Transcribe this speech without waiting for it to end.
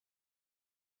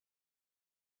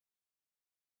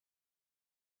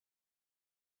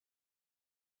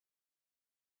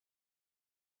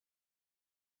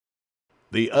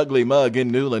The Uggly Mugg in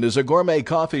Newland is a gourmet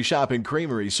coffee shop and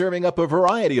creamery serving up a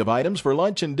variety of items for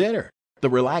lunch and dinner. The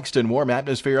relaxed and warm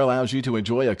atmosphere allows you to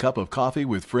enjoy a cup of coffee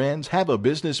with friends, have a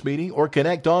business meeting, or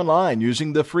connect online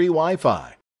using the free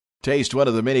Wi-Fi. Taste one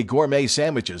of the many gourmet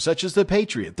sandwiches such as the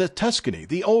Patriot, the Tuscany,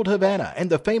 the Old Havana, and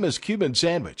the famous Cuban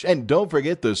sandwich. And don't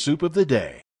forget the soup of the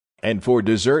day. And for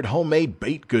dessert, homemade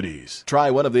baked goodies.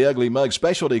 Try one of the Uggly Mugg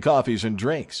specialty coffees and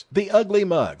drinks. The Uggly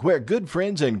Mugg, where good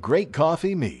friends and great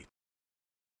coffee meet.